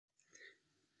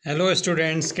Hello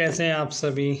students, कैसे हैं आप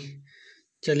सभी।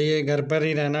 चलिए, घर पर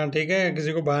ही रहना, ठीक है,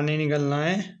 किसी को बाहर नहीं निकलना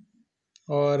है।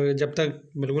 और जब तक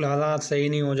बिल्कुल हालात सही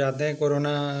नहीं हो जाते,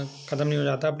 कोरोना ख़त्म नहीं हो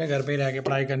जाता, अपने घर पे ही रह के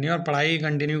पढ़ाई करनी है और पढ़ाई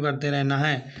कंटिन्यू करते रहना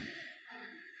है।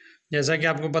 जैसा कि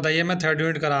आपको पता ही है, मैं थर्ड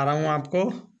यूनिट करा रहा हूँ आपको।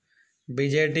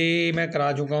 बीजेटी मैं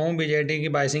करा चुका हूँ, बीजेटी की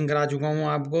बाइसिंग करा चुका हूँ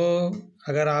आपको।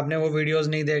 अगर आपने वो वीडियोज़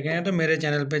नहीं देखे हैं तो मेरे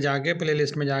चैनल पे जाके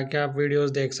प्लेलिस्ट में जाके आप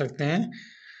वीडियोज़ देख सकते हैं।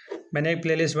 मैंने एक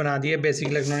प्लेलिस्ट बना दी है बेसिक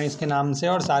इलेक्ट्रॉनिक्स के नाम से,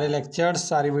 और सारे लेक्चर्स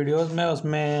सारी वीडियोस मैं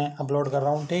उसमें अपलोड कर रहा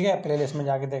हूँ, ठीक है। प्लेलिस्ट में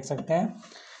जाके देख सकते हैं।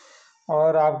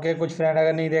 और आपके कुछ फ्रेंड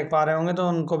अगर नहीं देख पा रहे होंगे तो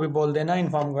उनको भी बोल देना,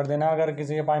 इन्फॉर्म कर देना। अगर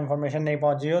किसी के पास इन्फॉर्मेशन नहीं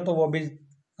पहुँची हो तो वो भी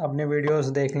अपने वीडियोस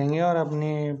देख लेंगे और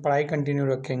अपनी पढ़ाई कंटिन्यू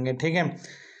रखेंगे, ठीक है।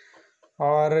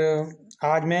 और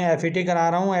आज मैं एफईटी करा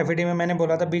रहा हूँ। एफईटी में मैंने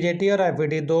बोला था बीजेटी और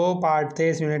एफईटी दो पार्ट थे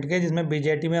इस यूनिट के, जिसमें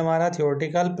बीजेटी में हमारा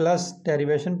theoretical plus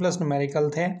derivation plus numerical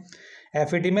थे।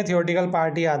 एफईटी में थियोरेटिकल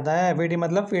पार्ट ही आता है। एफईटी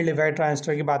मतलब फील्ड इफेक्ट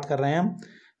ट्रांजिस्टर की बात कर रहे हैं हम,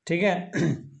 ठीक है।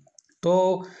 तो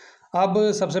अब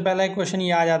सबसे पहला एक क्वेश्चन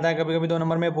ये आ जाता है, कभी कभी 2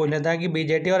 नंबर में पूछ लेता है कि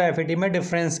बीजेटी और एफईटी में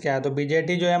डिफरेंस क्या है। तो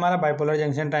बीजेटी जो है हमारा बाइपोलर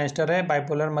जंक्शन ट्रांजिस्टर है।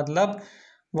 बाइपोलर मतलब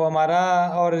वो हमारा,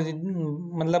 और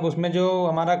मतलब उसमें जो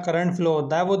हमारा करंट फ्लो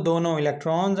होता है वो दोनों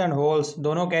इलेक्ट्रॉन्स एंड होल्स,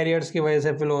 दोनों कैरियर्स की वजह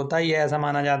से फ्लो होता है, ये ऐसा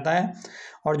माना जाता है।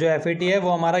 और जो एफईटी है वो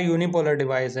हमारा यूनिपोलर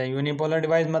डिवाइस है। यूनिपोलर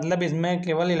डिवाइस मतलब इसमें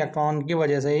केवल इलेक्ट्रॉन की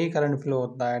वजह से ही करंट फ्लो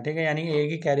होता है, ठीक है, यानी एक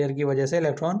ही कैरियर की वजह से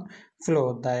इलेक्ट्रॉन फ्लो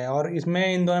होता है। और इसमें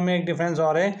इन दोनों में एक डिफरेंस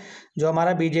और है। जो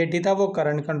हमारा बीजेटी था वो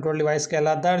करंट कंट्रोल डिवाइस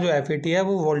कहलाता है, और जो एफईटी है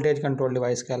वो वोल्टेज कंट्रोल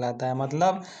डिवाइस कहलाता है।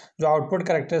 मतलब जो आउटपुट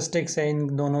करेक्टरिस्टिक्स है इन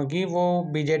दोनों की, वो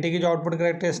बीजेटी की जो आउटपुट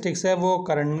करेक्टरिस्टिक्स है वो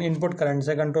करंट, इनपुट करंट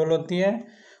से कंट्रोल होती है,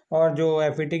 और जो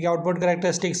एफईटी की आउटपुट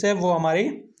करेक्टरिस्टिक्स है वो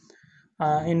हमारी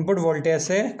इनपुट वोल्टेज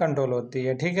से कंट्रोल होती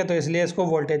है, ठीक है। तो इसलिए इसको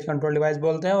वोल्टेज कंट्रोल डिवाइस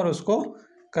बोलते हैं और उसको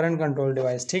करंट कंट्रोल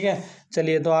डिवाइस, ठीक है।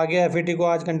 चलिए, तो आगे एफईटी को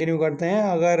आज कंटिन्यू करते हैं।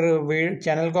 अगर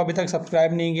चैनल को अभी तक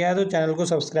सब्सक्राइब नहीं किया है तो चैनल को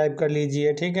सब्सक्राइब कर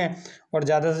लीजिए, ठीक है। और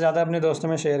ज़्यादा से ज़्यादा अपने दोस्तों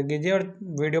में शेयर कीजिए, और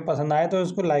वीडियो पसंद आए तो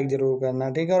उसको लाइक ज़रूर करना,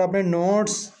 ठीक है। और अपने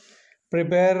नोट्स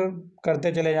प्रिपेयर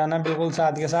करते चले जाना बिल्कुल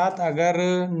साथ के साथ। अगर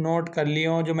नोट कर लिए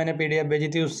हो जो मैंने पीडीएफ भेजी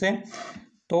थी उससे,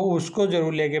 तो उसको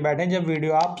ज़रूर लेके बैठें जब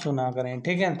वीडियो आप सुना करें,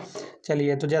 ठीक है।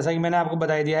 चलिए, तो जैसा कि मैंने आपको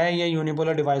बता दिया है, ये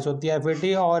यूनिपोलर डिवाइस होती है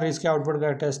एफईटी, और इसके आउटपुट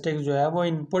कैरेक्टरिस्टिक्स जो है वो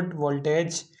इनपुट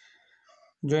वोल्टेज,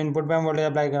 जो इनपुट पे हम वोल्टेज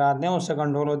अप्लाई कराते हैं उससे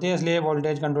कंट्रोल होती है, इसलिए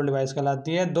वोल्टेज कंट्रोल डिवाइस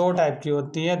कहलाती है। 2 टाइप की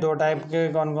होती है। 2 टाइप के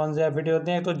कौन कौन से एफईटी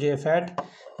होते हैं? एक तो जेफेट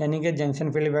यानी कि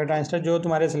जंक्शन फील्ड इफेक्ट ट्रांजिस्टर, जो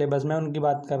तुम्हारे सिलेबस में उनकी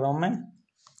बात कर रहा हूँ मैं।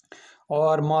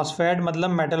 और मॉसफेट मतलब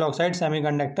metal oxide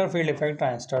semiconductor field effect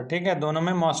transistor, ठीक है। दोनों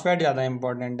में मॉसफेट ज़्यादा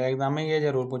इंपॉर्टेंट है, एग्जाम में ये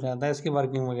जरूर पूछा जाता है इसकी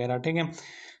वर्किंग वगैरह, ठीक है।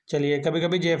 चलिए, कभी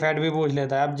कभी जेफेट भी पूछ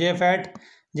लेता है। अब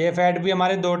जेफेट भी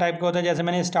हमारे 2 टाइप के होते हैं। जैसे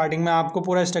मैंने स्टार्टिंग में आपको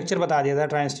पूरा स्ट्रक्चर बता दिया था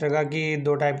ट्रांजिस्टर का कि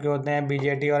 2 टाइप के होते हैं,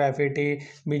 बीजेटी और एफईटी।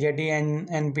 बीजेटी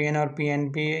एनपीएन और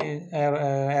पीएनपी,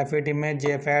 एफईटी में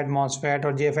जेफेट मॉसफेट।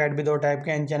 और जेफेट भी 2 टाइप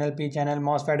के, N channel P channel.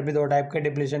 MOSFET भी 2 टाइप के,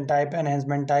 डिप्लीशन टाइप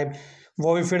एनहेंसमेंट टाइप।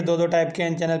 वो भी फिर 2 टाइप के,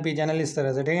 एन चैनल पी चैनल, इस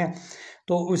तरह से, ठीक है।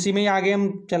 तो उसी में ही आगे हम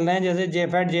चल रहे हैं। जैसे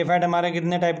जेफेट हमारे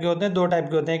कितने टाइप के होते हैं? 2 टाइप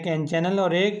के होते हैं, एक एन चैनल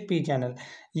और एक पी चैनल।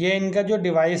 ये इनका जो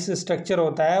डिवाइस स्ट्रक्चर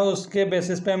होता है उसके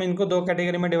बेसिस पे हम इनको 2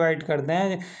 कैटेगरी में डिवाइड करते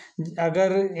हैं।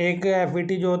 अगर एक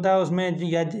एफईटी जो होता है उसमें,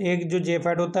 या एक जो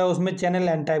जेफेट होता है उसमें चैनल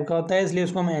एन टाइप का होता है, इसलिए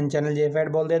उसको हम एन चैनल जेफेट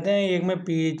बोल देते हैं। एक में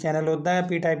पी चैनल होता है,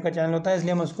 पी टाइप का चैनल होता है,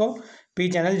 इसलिए हम उसको पी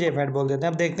चैनल जेफेट बोल देते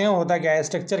हैं। अब देखते हैं होता क्या है,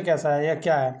 स्ट्रक्चर कैसा है या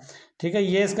क्या है, ठीक है।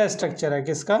 ये इसका स्ट्रक्चर है,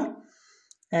 किसका?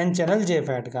 एन चैनल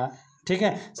जेफेट का, ठीक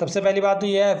है। सबसे पहली बात तो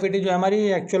ये है, एफईटी जो है हमारी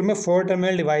एक्चुअल में 4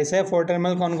 टर्मिनल डिवाइस है। 4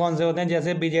 टर्मिनल कौन कौन से होते हैं?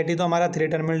 जैसे बीजेटी तो हमारा 3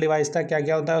 टर्मिनल डिवाइस था। क्या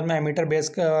क्या होता है उसमें? एमीटर,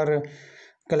 बेस और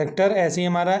कलेक्टर। ऐसे ही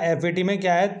हमारा एफईटी में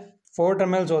क्या है, 4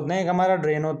 टर्मिनल्स होते हैं। एक हमारा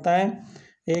ड्रेन होता है,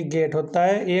 एक गेट होता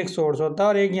है, एक सोर्स होता है,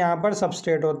 और एक यहाँ पर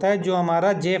सबस्ट्रेट होता है, जो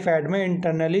हमारा जेफेट में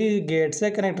इंटरनली गेट से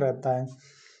कनेक्ट रहता है,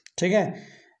 ठीक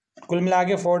है। कुल मिला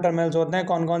के 4 टर्मिनल्स होते हैं।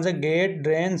 कौन कौन से? गेट,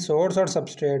 ड्रेन, सोर्स और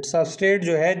सबस्ट्रेट। सबस्ट्रेट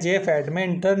जो है जेफेट में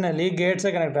इंटरनली गेट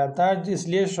से कनेक्ट रहता है,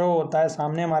 इसलिए शो होता है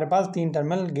सामने हमारे पास 3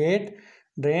 terminal, gate,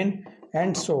 drain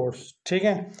and source, ठीक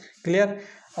है। क्लियर?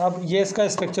 अब ये इसका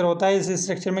स्ट्रक्चर होता है। इस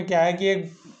स्ट्रक्चर में क्या है कि एक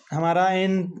हमारा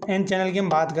एन चैनल की हम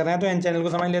बात कर रहे हैं, तो एन चैनल को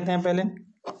समझ लेते हैं पहले।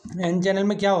 एन चैनल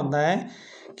में क्या होता है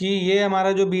कि ये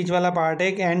हमारा जो बीच वाला पार्ट है,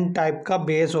 एक एन टाइप का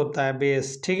बेस होता है,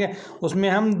 बेस, ठीक है। उसमें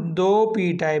हम 2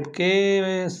 पी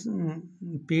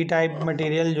टाइप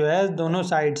मटेरियल जो है दोनों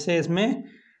साइड से इसमें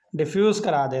डिफ्यूज़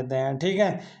करा देते हैं, ठीक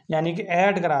है, यानी कि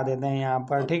ऐड करा देते हैं यहाँ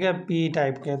पर, ठीक है, पी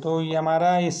टाइप के। तो ये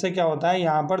हमारा, इससे क्या होता है,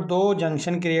 यहाँ पर 2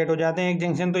 जंक्शन क्रिएट हो जाते हैं। एक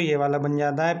जंक्शन तो ये वाला बन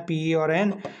जाता है पी और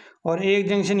एन, और एक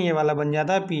जंक्शन ये वाला बन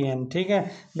जाता है पी एन, ठीक है।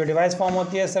 जो डिवाइस फॉर्म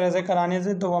होती है इस तरह से कराने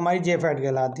से, तो वो हमारी जेफेट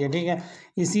कहलाती है, ठीक है।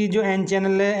 इसी जो एन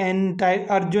चैनल है एन टाइप,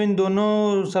 और जो इन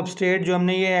दोनों सबस्ट्रेट जो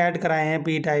हमने ये ऐड कराए हैं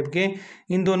पी टाइप के,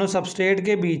 इन दोनों सबस्ट्रेट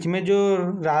के बीच में जो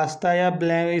रास्ता या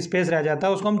ब्लैंक स्पेस रह जाता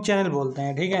है उसको हम चैनल बोलते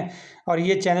हैं, ठीक है। और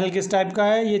ये चैनल किस टाइप का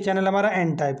है, ये चैनल हमारा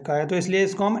एन टाइप का है, तो इसलिए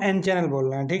इसको हम एन चैनल बोल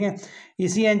रहे हैं, ठीक है।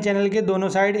 इसी एन चैनल के दोनों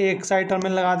साइड, एक साइड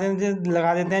टर्मिनल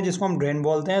लगा देते हैं जिसको हम ड्रेन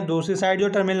बोलते हैं, दूसरी साइड जो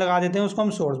टर्मिनल लगा देते हैं उसको हम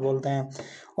सोर्स बोलते हैं।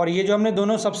 और ये जो हमने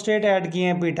दोनों सबस्ट्रेट ऐड किए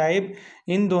हैं पी टाइप,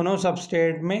 इन दोनों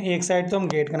सबस्ट्रेट में एक साइड तो हम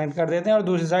गेट कनेक्ट कर देते हैं और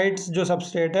दूसरी साइड जो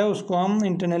सबस्ट्रेट है उसको हम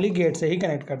इंटरनली गेट से ही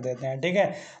कनेक्ट कर देते हैं, ठीक है।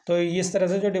 तो इस तरह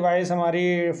से जो डिवाइस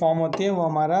हमारी फॉर्म होती है वो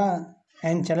हमारा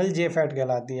एन चैनल JFET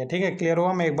कहलाती है, ठीक है। क्लियर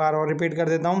हुआ? मैं एक बार और रिपीट कर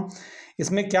देता हूँ।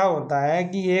 इसमें क्या होता है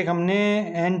कि एक हमने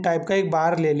एन टाइप का एक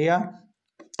बार ले लिया,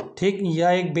 ठीक, या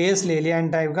एक बेस ले लिया एन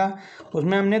टाइप का,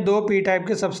 उसमें हमने दो पी टाइप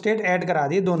के सबस्ट्रेट ऐड करा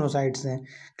दिए दोनों साइड से।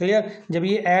 क्लियर? जब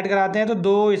ये ऐड कराते हैं तो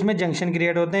दो इसमें जंक्शन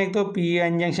क्रिएट होते हैं, एक तो पी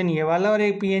एन जंक्शन ये वाला और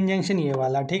एक पी एन जंक्शन ये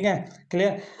वाला, ठीक है।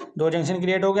 क्लियर? दो जंक्शन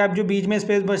क्रिएट हो गए। अब जो बीच में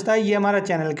स्पेस बचता है ये हमारा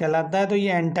चैनल कहलाता है, तो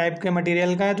ये एन टाइप के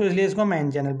मटेरियल का है, तो इसलिए इसको हम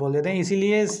एन चैनल बोल देते हैं।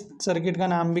 इसीलिए इस सर्किट का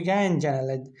नाम भी क्या है, एन चैनल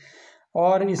है।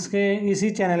 और इसी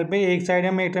चैनल पे एक साइड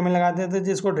हम एक टर्मिनल लगा देते हैं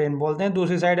जिसको ड्रेन बोलते हैं,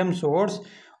 दूसरी साइड हम सोर्स,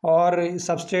 और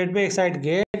सबस्ट्रेट पे एक साइड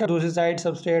गेट और दूसरी साइड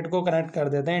सबस्ट्रेट को कनेक्ट कर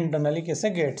देते हैं इंटरनली किससे,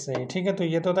 गेट से, ठीक है। तो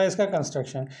ये तो होता है इसका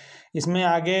कंस्ट्रक्शन। इसमें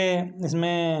आगे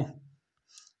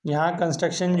यहाँ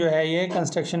कंस्ट्रक्शन जो है, ये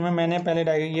कंस्ट्रक्शन में मैंने पहले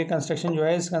ये कंस्ट्रक्शन जो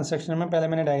है, इस कंस्ट्रक्शन में पहले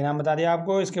मैंने डायग्राम बता दिया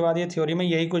आपको। इसके बाद ये थ्योरी में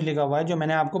यही कुछ लिखा हुआ है जो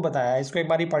मैंने आपको बताया है। इसको एक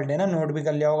बार ही पढ़ लेना, नोट भी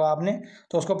कर लिया होगा आपने,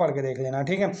 तो उसको पढ़ के देख लेना,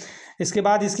 ठीक है। इसके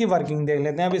बाद इसकी वर्किंग देख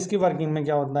लेते हैं। अब इसकी वर्किंग में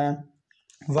क्या होता है,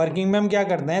 वर्किंग में हम क्या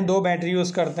करते हैं, दो बैटरी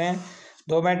यूज़ करते हैं।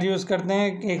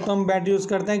 एक तो हम बैटरी यूज़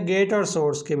करते हैं गेट और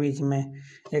सोर्स के बीच में।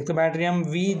 एक तो बैटरी हम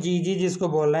VGG जिसको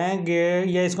बोल रहे हैं गेट,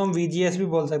 या इसको हम VGS भी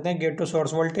बोल सकते हैं, गेट टू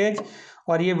सोर्स वोल्टेज,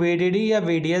 और ये VDD या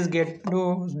VDS gate to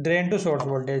drain to source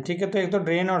voltage, ठीक है। तो एक तो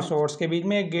ड्रेन और सोर्स के बीच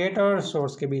में, एक गेट और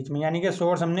सोर्स के बीच में, यानी कि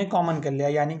सोर्स हमने कॉमन कर लिया,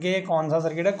 यानी कि कौन सा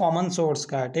सर्किट है, कॉमन सोर्स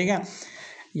का, ठीक है।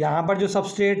 यहाँ पर जो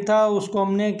सबस्ट्रेट था उसको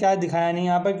हमने क्या दिखाया नहीं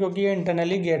यहाँ पर, क्योंकि ये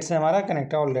इंटरनली गेट से हमारा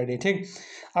कनेक्ट है ऑलरेडी, ठीक।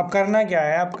 अब करना क्या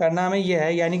है, अब करना हमें ये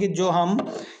है, यानी कि जो हम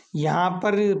यहाँ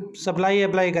पर सप्लाई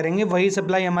अप्लाई करेंगे वही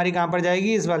सप्लाई हमारी कहाँ पर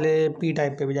जाएगी, इस वाले पी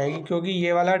टाइप पे भी जाएगी, क्योंकि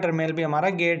ये वाला टर्मिनल भी हमारा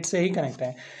गेट से ही कनेक्ट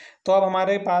है। तो अब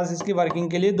हमारे पास इसकी वर्किंग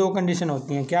के लिए दो कंडीशन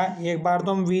होती हैं। क्या? एक बार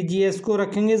तो हम VGS को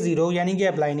रखेंगे 0, यानी कि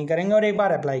अप्लाई नहीं करेंगे, और एक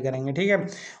बार अप्लाई करेंगे, ठीक है।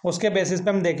 उसके बेसिस पे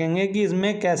हम देखेंगे कि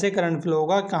इसमें कैसे करंट फ्लो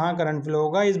होगा, कहाँ करंट फ्लो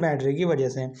होगा इस बैटरी की वजह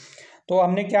से। तो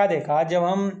हमने क्या देखा, जब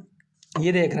हम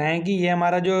ये देख रहे हैं कि ये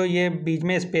हमारा जो ये बीच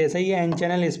में स्पेस है, ये एन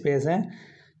चैनल स्पेस है,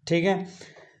 ठीक है।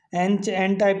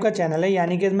 एन टाइप का चैनल है,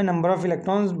 यानी कि इसमें नंबर ऑफ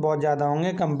इलेक्ट्रॉन्स बहुत ज़्यादा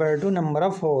होंगे compare to number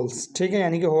of holes, ठीक है।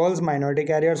 यानी कि होल्स माइनॉरिटी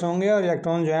कैरियर्स होंगे और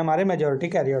इलेक्ट्रॉन जो है हमारे मेजॉरिटी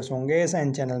कैरियर्स होंगे इस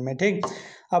एन चैनल में, ठीक।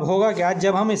 अब होगा क्या,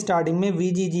 जब हम स्टार्टिंग में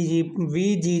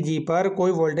VGG पर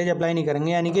कोई वोल्टेज अप्लाई नहीं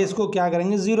करेंगे, यानी कि इसको क्या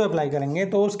करेंगे, 0 अप्लाई करेंगे,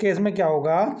 तो उस केस में क्या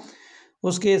होगा,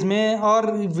 उस केस में, और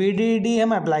VDD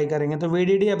हम अप्लाई करेंगे, तो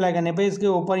VDD अप्लाई करने पे इसके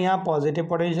ऊपर यहाँ पॉजिटिव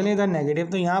पोटेंशियल है, इधर नेगेटिव,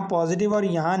 तो यहाँ पॉजिटिव और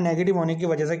यहाँ नेगेटिव होने की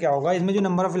वजह से क्या होगा, इसमें जो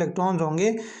नंबर ऑफ इलेक्ट्रॉन्स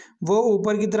होंगे वो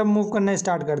ऊपर की तरफ मूव करना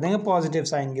स्टार्ट कर देंगे पॉजिटिव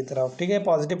साइन की तरफ, ठीक है,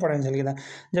 पॉजिटिव पोटेंशियल की तरफ।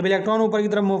 जब इलेक्ट्रॉन ऊपर की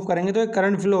तरफ मूव करेंगे तो एक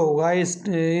करंट फ्लो होगा इस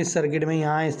सर्किट में,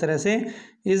 यहाँ इस तरह से,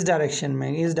 इस डायरेक्शन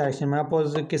में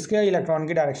अपोजिट, किसके, इलेक्ट्रॉन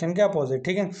की डायरेक्शन के अपोजिट,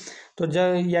 ठीक है। तो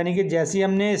यानी कि जैसे ही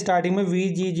हमने स्टार्टिंग में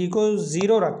VGG को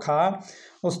 0 रखा,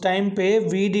 उस टाइम पे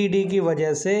VDD की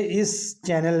वजह से इस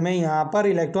चैनल में यहाँ पर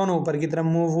इलेक्ट्रॉन ऊपर की तरफ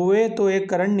मूव हुए, तो एक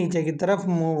करंट नीचे की तरफ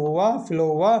मूव हुआ, फ्लो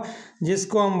हुआ,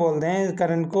 जिसको हम बोलते हैं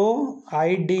करंट को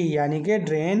ID, यानी कि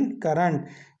ड्रेन करंट।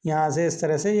 यहाँ से इस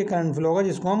तरह से ये करंट फ्लो होगा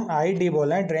जिसको हम ID बोल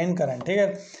रहे हैं, ड्रेन करंट, ठीक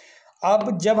है।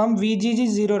 अब जब हम VGG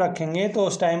 0 रखेंगे तो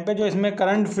उस टाइम पे जो इसमें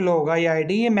करंट फ्लो होगा ये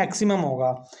ID, ये मैक्सिमम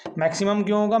होगा। मैक्सिमम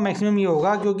क्यों होगा, मैक्सिमम ये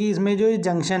होगा क्योंकि इसमें जो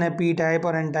जंक्शन है पी टाइप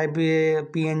और एन टाइप,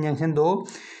 PN जंक्शन दो,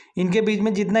 इनके बीच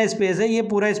में जितना स्पेस है ये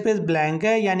पूरा स्पेस ब्लैंक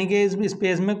है, यानी कि इस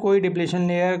स्पेस में कोई डिप्लेशन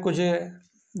लेयर, कुछ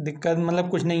दिक्कत, मतलब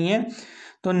कुछ नहीं है।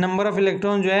 तो नंबर ऑफ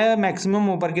इलेक्ट्रॉन जो है मैक्सिमम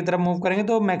ऊपर की तरफ मूव करेंगे,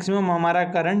 तो मैक्सिमम हमारा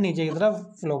करंट नीचे की तरफ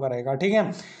फ्लो करेगा, ठीक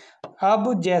है।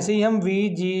 अब जैसे ही हम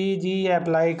VGG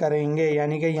अप्लाई करेंगे,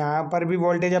 यानी कि यहाँ पर भी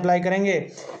वोल्टेज अप्लाई करेंगे,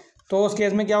 तो उस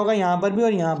केस में क्या होगा, यहाँ पर भी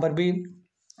और यहाँ पर भी।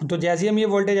 तो जैसे ही हम ये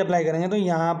वोल्टेज अप्लाई करेंगे तो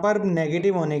यहाँ पर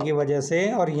नेगेटिव होने की वजह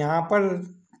से और यहाँ पर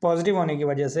पॉजिटिव होने की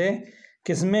वजह से,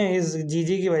 किसमें, इस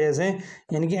GG की वजह से,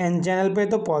 यानी कि N चैनल पे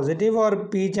तो पॉजिटिव और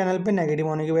P चैनल पे नेगेटिव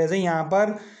होने की वजह से यहाँ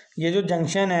पर ये जो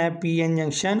जंक्शन है PN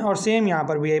जंक्शन, और सेम यहाँ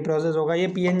पर भी यही प्रोसेस होगा, ये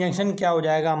PN जंक्शन क्या हो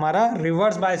जाएगा, हमारा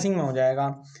रिवर्स बायसिंग में हो जाएगा।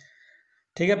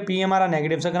 ठीक है। पी हमारा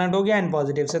नेगेटिव से कनेक्ट हो गया, एन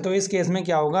पॉजिटिव से। तो इस केस में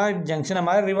क्या होगा, जंक्शन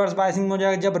हमारा रिवर्स बायसिंग में हो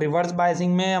जाएगा। जब रिवर्स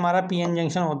बायसिंग में हमारा पी एन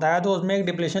जंक्शन होता है तो उसमें एक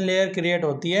डिप्लेशन लेयर क्रिएट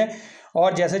होती है,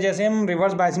 और जैसे जैसे हम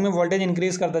रिवर्स बायसिंग में वोल्टेज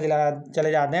इंक्रीज करते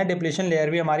चले जाते हैं, डिप्लेशन लेयर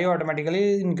भी हमारी ऑटोमेटिकली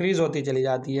इंक्रीज होती चली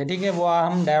जाती है। ठीक है, वो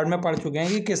हम डायोड में पढ़ चुके हैं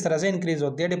कि किस तरह से इंक्रीज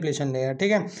होती है डिप्लेशन लेयर।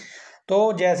 ठीक है, तो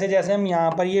जैसे जैसे हम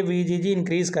यहाँ पर ये वी जी जी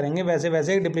इंक्रीज करेंगे वैसे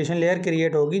वैसे डिप्लेशन लेयर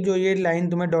क्रिएट होगी। जो ये लाइन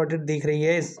तुम्हें डॉटेड दिख रही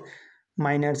है, इस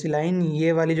माइनर सी लाइन,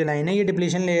 ये वाली जो लाइन है ये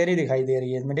डिप्लेशन लेयर ही दिखाई दे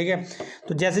रही है इसमें। ठीक है,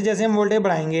 तो जैसे जैसे हम वोल्टेज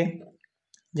बढ़ाएंगे,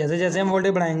 जैसे जैसे हम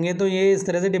वोल्टेज बढ़ाएंगे तो ये इस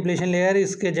तरह से डिप्लेशन लेयर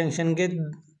इसके जंक्शन के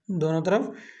दोनों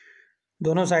तरफ,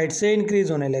 दोनों साइड से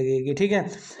इंक्रीज होने लगेगी। ठीक है,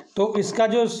 तो इसका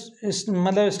जो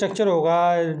मतलब स्ट्रक्चर होगा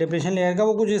डिप्लेशन लेयर का,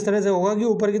 वो कुछ इस तरह से होगा कि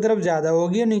ऊपर की तरफ ज़्यादा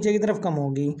होगी और नीचे की तरफ कम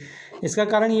होगी। इसका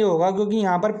कारण ये होगा क्योंकि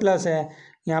यहाँ पर प्लस है,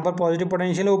 यहाँ पर पॉजिटिव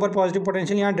पोटेंशियल है, ऊपर पॉजिटिव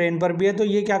पोटेंशियल यहाँ ड्रेन पर भी है। तो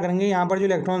ये क्या करेंगे, यहाँ पर जो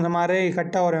इलेक्ट्रॉन्स हमारे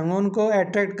इकट्ठा हो रहे होंगे उनको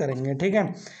अट्रैक्ट करेंगे। ठीक है,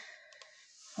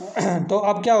 तो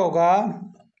अब क्या होगा,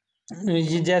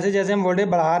 जैसे जैसे हम वोल्टेज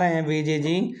बढ़ा रहे हैं वी जी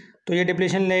जी, तो ये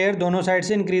डिप्लेशन लेयर दोनों साइड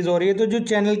से इंक्रीज हो रही है। तो जो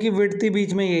चैनल की विड्थ थी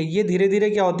बीच में, ये धीरे धीरे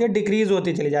क्या होती है, डिक्रीज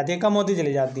होती चली जाती है, कम होती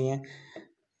चली जाती हैं।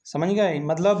 समझ गए,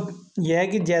 मतलब यह है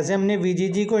कि जैसे हमने वी जी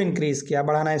जी को इंक्रीज़ किया,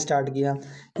 बढ़ाना स्टार्ट किया,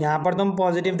 यहाँ पर तो हम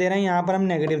पॉजिटिव दे रहे हैं, यहाँ पर हम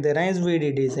नेगेटिव दे रहे हैं इस वी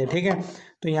डी डी से। ठीक है,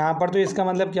 तो यहाँ पर तो इसका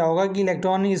मतलब क्या होगा कि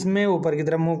इलेक्ट्रॉन इसमें ऊपर की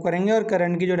तरफ मूव करेंगे और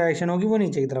करंट की जो डायरेक्शन होगी वो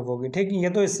नीचे की तरफ होगी। ठीक, ये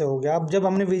तो इससे हो गया। अब जब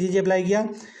हमने वी जी जी अप्लाई किया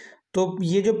तो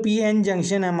ये जो पी एन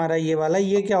जंक्शन है हमारा ये वाला,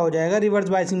 ये क्या हो जाएगा, रिवर्स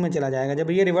बायसिंग में चला जाएगा।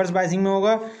 जब ये रिवर्स बायसिंग में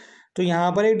होगा तो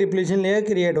यहाँ पर एक डिप्लेशन लेयर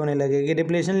क्रिएट होने लगेगी।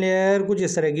 डिप्लेशन लेयर कुछ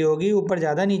इस तरह की होगी, ऊपर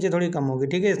ज़्यादा नीचे थोड़ी कम होगी।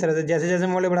 ठीक है, इस तरह से जैसे जैसे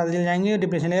हम वोल्टेज बढ़ाते चले जाएंगे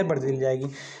डिप्लेशन लेयर बढ़ती चली जाएगी।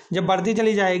 जब बढ़ती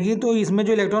चली जाएगी तो इसमें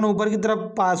जो इलेक्ट्रॉन ऊपर की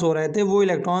तरफ पास हो रहे थे वो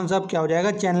इलेक्ट्रॉन सब क्या हो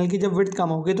जाएगा, चैनल की जब विड्थ कम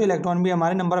होगी तो इलेक्ट्रॉन भी,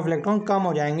 हमारे नंबर ऑफ इलेक्ट्रॉन कम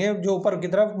हो जाएंगे जो ऊपर की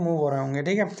तरफ मूव हो रहे होंगे।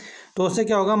 ठीक है, तो उससे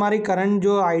क्या होगा, हमारी करंट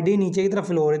जो आई डी नीचे की तरफ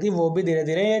फ्लो हो रही थी वो भी धीरे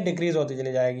धीरे डिक्रीज होती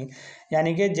चली जाएगी।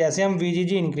 यानी कि जैसे हम वी जी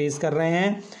जी इंक्रीज कर रहे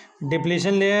हैं,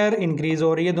 डिप्लेशन लेयर इंक्रीज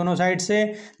हो रही है दोनों साइड से,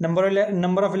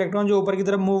 नंबर ऑफ इलेक्ट्रॉन जो ऊपर की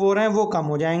तरफ मूव हो रहे हैं वो कम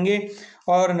हो जाएंगे,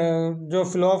 और जो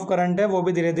फ्लो ऑफ करंट है वो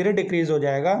भी धीरे धीरे डिक्रीज हो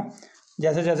जाएगा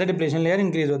जैसे जैसे डिप्लेशन लेयर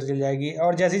इंक्रीज होती चली जाएगी।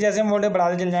 और जैसे जैसे हम वोल्टेज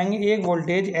बढ़ाते चले जाएंगे, एक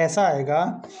वोल्टेज ऐसा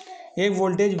आएगा, एक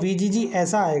वोल्टेज वी जी जी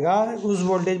ऐसा आएगा, उस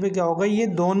वोल्टेज पे क्या होगा, ये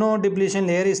दोनों डिप्लेशन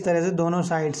लेयर इस तरह से दोनों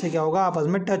साइड से क्या होगा, आपस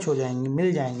में टच हो जाएंगे,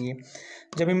 मिल जाएंगे।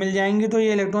 जब ये मिल जाएंगी तो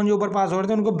ये इलेक्ट्रॉन जो ऊपर पास हो रहे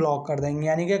थे उनको ब्लॉक कर देंगे,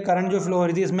 यानी कि करंट जो फ्लो हो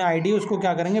रही थी इसमें आईडी, उसको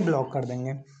क्या करेंगे, ब्लॉक कर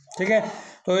देंगे। ठीक है,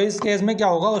 तो इस केस में क्या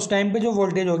होगा, उस टाइम पे जो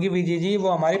वोल्टेज होगी वी जी जी वो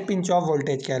हमारी पिंच ऑफ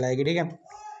वोल्टेज कहलाएगी। ठीक है,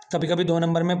 कभी कभी 2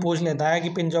 नंबर में पूछ लेता है कि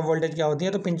पिंच ऑफ वोल्टेज क्या होती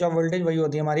है, तो पिंच ऑफ वोल्टेज वही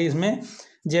होती है हमारी इसमें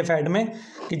JFET में,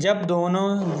 कि जब दोनों,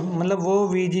 मतलब वो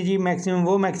वी जी जी मैक्सिमम,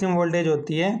 वो मैक्सिमम वोल्टेज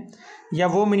होती है या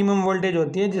वो मिनिमम वोल्टेज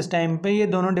होती है जिस टाइम पे ये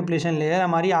दोनों डिप्लेशन लेयर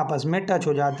हमारी आपस में टच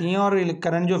हो जाती हैं और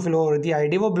करंट जो फ्लो हो रही थी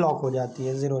आईडी वो ब्लॉक हो जाती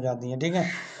है, ज़ीरो हो जाती है। ठीक है,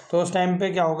 तो उस टाइम पे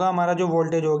क्या होगा, हमारा जो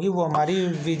वोल्टेज होगी वो हमारी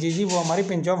वी जी जी वो हमारी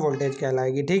पिंच ऑफ वोल्टेज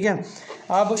कहलाएगी। ठीक है,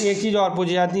 अब एक चीज़ और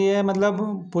पूछी जाती है,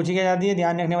 मतलब पूछी क्या जाती है,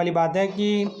 ध्यान रखने वाली बात है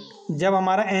कि जब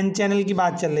हमारा एन चैनल की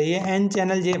बात चल रही है, एन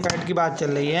चैनल JFET की बात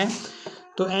चल रही है,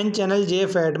 तो एन चैनल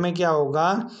JFET में क्या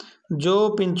होगा, जो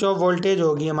पिंच ऑफ वोल्टेज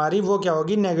होगी हमारी वो क्या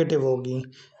होगी, नेगेटिव होगी।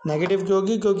 नेगेटिव क्यों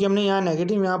होगी, क्योंकि हमने यहाँ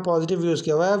नेगेटिव यहाँ पॉजिटिव यूज़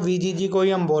किया हुआ है। वी जी जी को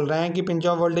ही हम बोल रहे हैं कि पिंच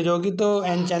ऑफ वोल्टेज होगी, तो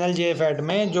एन चैनल JFET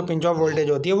में जो पिंच ऑफ वोल्टेज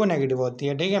होती है वो नेगेटिव होती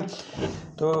है। ठीक है,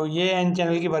 तो ये एन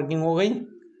चैनल की वर्किंग हो गई।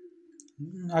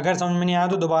 अगर समझ में नहीं आया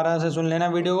तो दोबारा से सुन लेना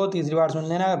वीडियो को, तीसरी बार सुन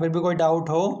लेना। अगर फिर भी कोई डाउट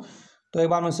हो तो एक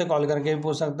बार मुझसे कॉल करके भी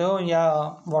पूछ सकते हो या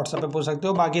व्हाट्सएप पे पूछ सकते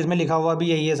हो। बाकी इसमें लिखा हुआ भी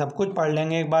यही है, सब कुछ पढ़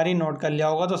लेंगे एक बार ही, नोट कर लिया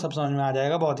होगा तो सब समझ में आ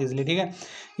जाएगा बहुत ईजिली। ठीक है,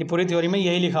 ये पूरी थ्योरी में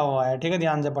यही लिखा हुआ है। ठीक है,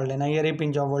 ध्यान से पढ़ लेना। ये रही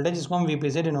पिंच ऑफ वोल्टेज, जिसको हम VP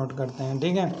से डिनोट करते हैं।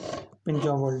 ठीक है, पिंच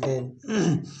ऑफ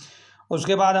वोल्टेज।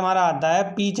 उसके बाद हमारा आता है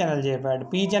P channel JFET।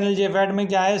 P channel JFET में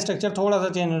क्या है, स्ट्रक्चर थोड़ा सा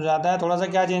चेंज हो जाता है। थोड़ा सा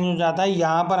क्या चेंज हो जाता है,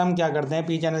 यहाँ पर हम क्या करते हैं,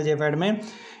 पी चैनल JFET में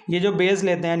ये जो बेस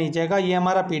लेते हैं नीचे का, ये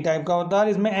हमारा पी टाइप का होता है और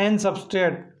इसमें एन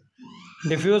सबस्ट्रेट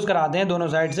डिफ्यूज़ कराते हैं, दोनों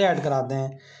साइड से ऐड कराते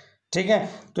हैं। ठीक है,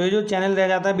 तो ये जो चैनल रह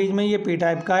जाता है बीच में ये पी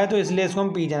टाइप का है, तो इसलिए इसको हम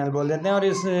पी चैनल बोल देते हैं और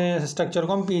इस स्ट्रक्चर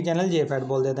को हम पी चैनल JFET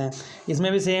बोल देते हैं।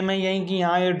 इसमें भी सेम है यही कि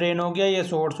यहाँ ये ड्रेन हो गया, ये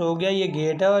सोर्स हो गया, ये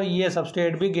गेट है और ये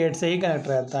सबस्ट्रेट भी गेट से ही कनेक्ट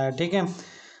रहता है। ठीक है,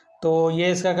 तो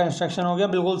ये इसका कंस्ट्रक्शन हो गया,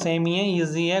 बिल्कुल सेम ही है,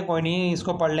 ईजी है, कोई नहीं,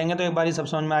 इसको पढ़ लेंगे तो एक बार ही सब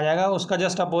समझ में आ जाएगा। उसका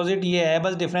जस्ट अपोजिट ये है,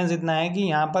 बस डिफरेंस इतना है कि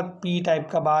यहाँ पर पी टाइप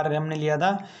का बार हमने लिया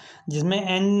था जिसमें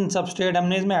एन सबस्ट्रेट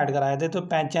हमने इसमें ऐड कराए थे, तो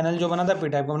पैच चैनल जो बना था पी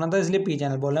टाइप का बना था, इसलिए पी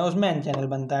चैनल बोल रहे हैं, उसमें एन चैनल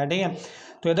बनता है। ठीक है,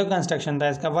 तो ये तो कंस्ट्रक्शन था।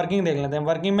 इसका वर्किंग देख लेते हैं।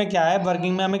 वर्किंग में क्या है,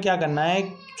 वर्किंग में हमें क्या करना है,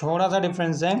 एक छोटा सा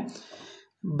डिफरेंस है,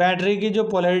 बैटरी की जो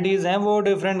पोलैरिटीज़ हैं वो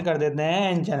डिफरेंट कर देते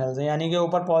हैं एन चैनल से। यानी कि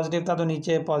ऊपर पॉजिटिव था तो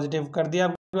नीचे पॉजिटिव कर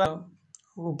दिया,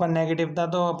 ऊपर नेगेटिव था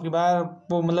तो आपकी बार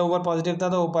वो, मतलब ऊपर पॉजिटिव था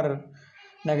तो ऊपर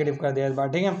नेगेटिव कर दिया इस बार,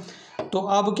 ठीक है। तो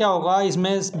अब क्या होगा,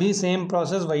 इसमें भी सेम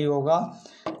प्रोसेस वही होगा।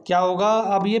 क्या होगा,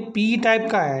 अब ये पी टाइप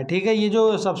का है, ठीक है। ये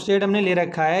जो सबस्ट्रेट हमने ले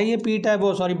रखा है ये पी टाइप,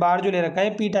 वो सॉरी बार जो ले रखा है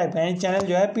पी टाइप है, चैनल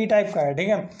जो है पी टाइप का है, ठीक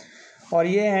है। और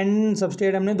ये एन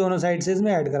सबस्ट्रेट हमने दोनों साइड से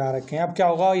इसमें ऐड करा रखे हैं। अब क्या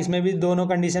होगा, इसमें भी दोनों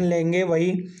कंडीशन लेंगे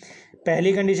वही।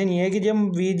 पहली कंडीशन ये है कि जब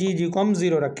VGG को हम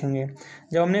 0 रखेंगे,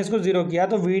 जब हमने इसको 0 किया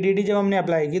तो VDD जब हमने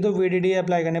अप्लाई की तो VDD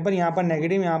अप्लाई करने पर यहाँ पर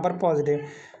नेगेटिव, यहाँ पर पॉजिटिव,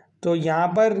 तो यहाँ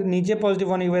पर नीचे पॉजिटिव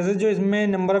होने की वजह से जो इसमें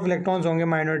नंबर ऑफ इलेक्ट्रॉन्स होंगे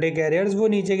माइनॉरिटी कैरियर्स वो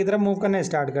नीचे की तरफ मूव करना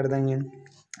स्टार्ट कर देंगे।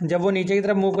 जब वो नीचे की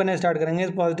तरफ मूव करना स्टार्ट करेंगे,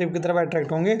 इस पॉजिटिव की तरफ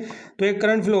अट्रैक्ट होंगे, तो एक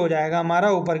करंट फ्लो हो जाएगा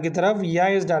हमारा ऊपर की तरफ या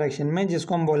इस डायरेक्शन में,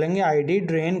 जिसको हम बोलेंगे ID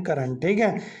ड्रेन करंट, ठीक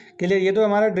है। क्लियर, ये तो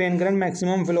हमारा ड्रेन करंट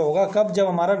मैक्सिमम फ्लो होगा कब, जब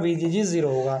हमारा VGG 0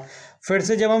 होगा। फिर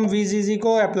से जब हम VGG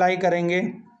को अप्लाई करेंगे,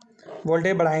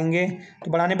 वोल्टेज बढ़ाएंगे,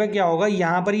 तो बढ़ाने पे क्या होगा,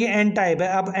 यहाँ पर ये एन टाइप है,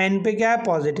 अब एन पे क्या है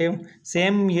पॉजिटिव,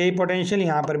 सेम यही पोटेंशियल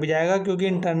यहाँ पर भी जाएगा क्योंकि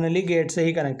इंटरनली गेट से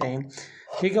ही कनेक्ट है,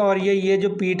 ठीक है। और ये जो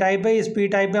पी टाइप है, इस पी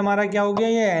टाइप पे हमारा क्या हो गया,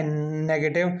 ये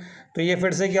नेगेटिव, तो ये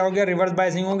फिर से क्या हो गया, रिवर्स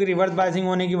बायसिंग होगी। रिवर्स बायसिंग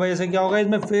होने की वजह से क्या होगा,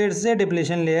 इसमें फिर से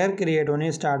डिप्लीशन लेयर क्रिएट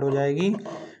होनी स्टार्ट हो जाएगी।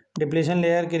 डिप्लीशन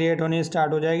लेयर क्रिएट होनी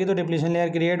स्टार्ट हो जाएगी, तो डिप्लीशन लेयर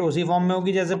क्रिएट उसी फॉर्म में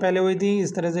होगी जैसे पहले हुई थी,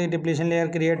 इस तरह से डिप्लीशन लेयर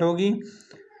क्रिएट होगी।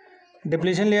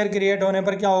 डिप्लीशन लेयर क्रिएट होने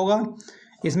पर क्या होगा,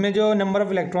 इसमें जो नंबर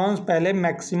ऑफ इलेक्ट्रॉन्स पहले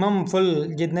मैक्सिमम फुल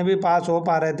जितने भी पास हो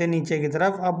पा रहे थे नीचे की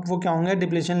तरफ, अब वो क्या होंगे,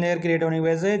 डिप्लीशन लेयर क्रिएट होने की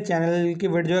वजह से चैनल की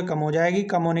विड्थ जो है कम हो जाएगी।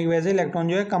 कम होने की वजह से इलेक्ट्रॉन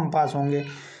जो है कम पास होंगे।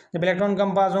 जब इलेक्ट्रॉन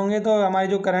कम पास होंगे तो हमारी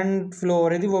जो करंट फ्लो हो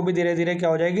रही थी वो भी धीरे धीरे क्या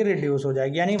हो जाएगी, रिड्यूस हो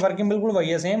जाएगी। यानी वर्किंग बिल्कुल वही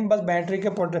है सेम, बस बैटरी के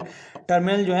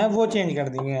टर्मिनल जो है वो चेंज कर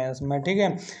दिए हैं इसमें, ठीक है।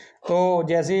 तो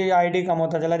जैसे ही ID कम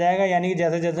होता चला जाएगा, यानी कि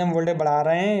जैसे जैसे हम वोल्टेज बढ़ा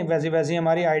रहे हैं वैसे वैसे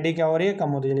हमारी ID क्या हो रही है, कम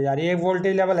होती चली जा रही है। एक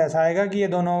वोल्टेज लेवल ऐसा आएगा कि ये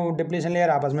दोनों डिप्लीशन लेयर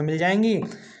आपस में मिल जाएंगी,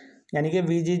 यानी कि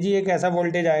VGG एक ऐसा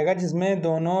वोल्टेज आएगा जिसमें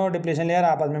दोनों डिप्लीशन लेयर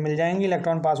आपस में मिल जाएंगी,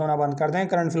 इलेक्ट्रॉन पास होना बंद कर दें,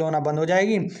 करंट फ्लो होना बंद हो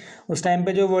जाएगी। उस टाइम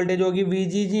पे जो वोल्टेज होगी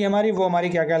VGG हमारी, वो हमारी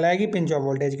क्या कहलाएगी, पिंच ऑफ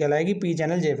वोल्टेज कहलाएगी P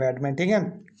चैनल JFET में, ठीक है।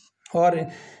 और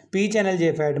P चैनल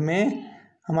JFET में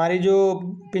हमारी जो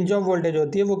पिंच ऑफ वोल्टेज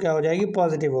होती है वो क्या हो जाएगी,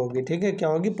 पॉजिटिव होगी, ठीक है। क्या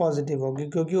होगी, पॉजिटिव होगी,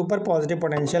 क्योंकि ऊपर पॉजिटिव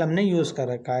पोटेंशियल हमने यूज़ कर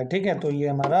रखा है, ठीक है। तो ये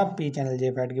हमारा P चैनल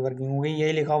JFET की वर्किंग हो गई।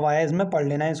 यही लिखा हुआ है इसमें, पढ़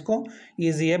लेना इसको,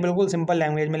 ईजी है, बिल्कुल सिंपल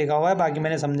लैंग्वेज में लिखा हुआ है, बाकी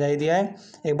मैंने समझा ही दिया है।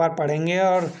 एक बार पढ़ेंगे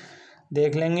और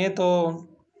देख लेंगे तो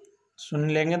सुन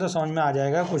लेंगे तो समझ में आ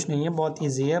जाएगा, कुछ नहीं है, बहुत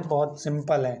ईजी है, बहुत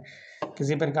सिंपल है,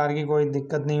 किसी प्रकार की कोई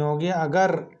दिक्कत नहीं होगी।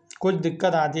 अगर कुछ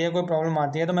दिक्कत आती है, कोई प्रॉब्लम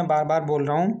आती है, तो मैं बार बार बोल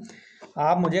रहा हूँ,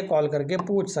 आप मुझे कॉल करके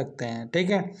पूछ सकते हैं, ठीक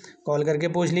है। कॉल करके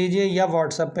पूछ लीजिए या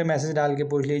व्हाट्सएप पे मैसेज डाल के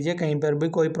पूछ लीजिए, कहीं पर भी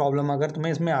कोई प्रॉब्लम अगर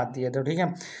तुम्हें इसमें आती है तो, ठीक है।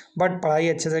 बट पढ़ाई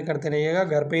अच्छे से करते रहिएगा,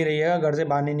 घर पे ही रहिएगा, घर से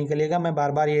बाहर नहीं निकलिएगा। मैं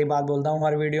बार बार यही बात बोलता हूँ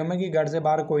हर वीडियो में कि घर से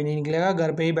बाहर कोई नहीं निकलेगा,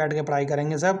 घर पर ही बैठ के पढ़ाई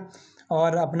करेंगे सब,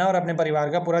 और अपना और अपने परिवार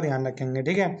का पूरा ध्यान रखेंगे,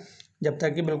 ठीक है, जब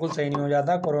तक कि बिल्कुल सही नहीं हो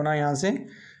जाता, कोरोना यहाँ से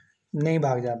नहीं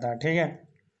भाग जाता, ठीक है।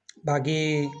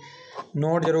 बाकी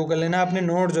नोट जरूर कर लेना, अपने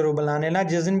नोट जरूर बना लेना।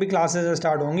 जिस दिन भी क्लासेस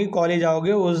स्टार्ट होंगी, कॉलेज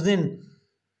आओगे, उस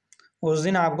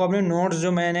दिन आपको अपने नोट्स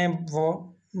जो मैंने वो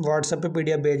व्हाट्सएप पे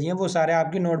PDF भेजी हैं वो सारे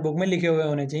आपकी नोटबुक में लिखे हुए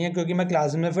होने चाहिए, क्योंकि मैं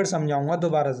क्लास में फिर समझाऊंगा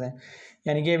दोबारा से।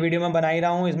 यानी कि ये वीडियो मैं बना ही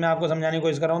रहा हूँ, इसमें आपको समझाने की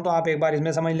कोशिश कर रहा हूँ, तो आप एक बार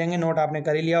इसमें समझ लेंगे, नोट आपने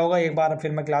कर ही लिया होगा, एक बार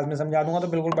फिर मैं क्लास में समझा दूंगा तो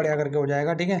बिल्कुल बढ़िया करके हो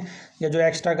जाएगा, ठीक है। या जो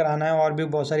एक्स्ट्रा कराना है, और भी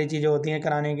बहुत सारी चीज़ें होती हैं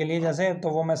कराने के लिए जैसे, तो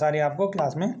वो मैं सारी आपको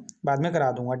क्लास में बाद में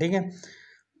करा दूँगा, ठीक है।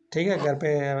 ठीक है, घर पे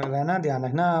रहना, ध्यान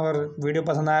रखना, और वीडियो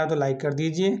पसंद आया तो लाइक कर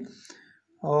दीजिए,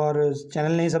 और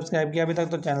चैनल नहीं सब्सक्राइब किया अभी तक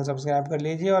तो चैनल सब्सक्राइब कर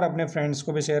लीजिए, और अपने फ्रेंड्स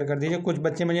को भी शेयर कर दीजिए। कुछ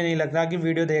बच्चे, मुझे नहीं लगता कि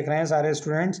वीडियो देख रहे हैं सारे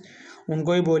स्टूडेंट्स,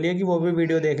 उनको ही बोलिए कि वो भी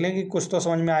वीडियो देख लें, कि कुछ तो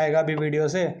समझ में आएगा अभी वीडियो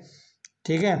से,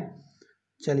 ठीक है।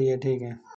 चलिए, ठीक है।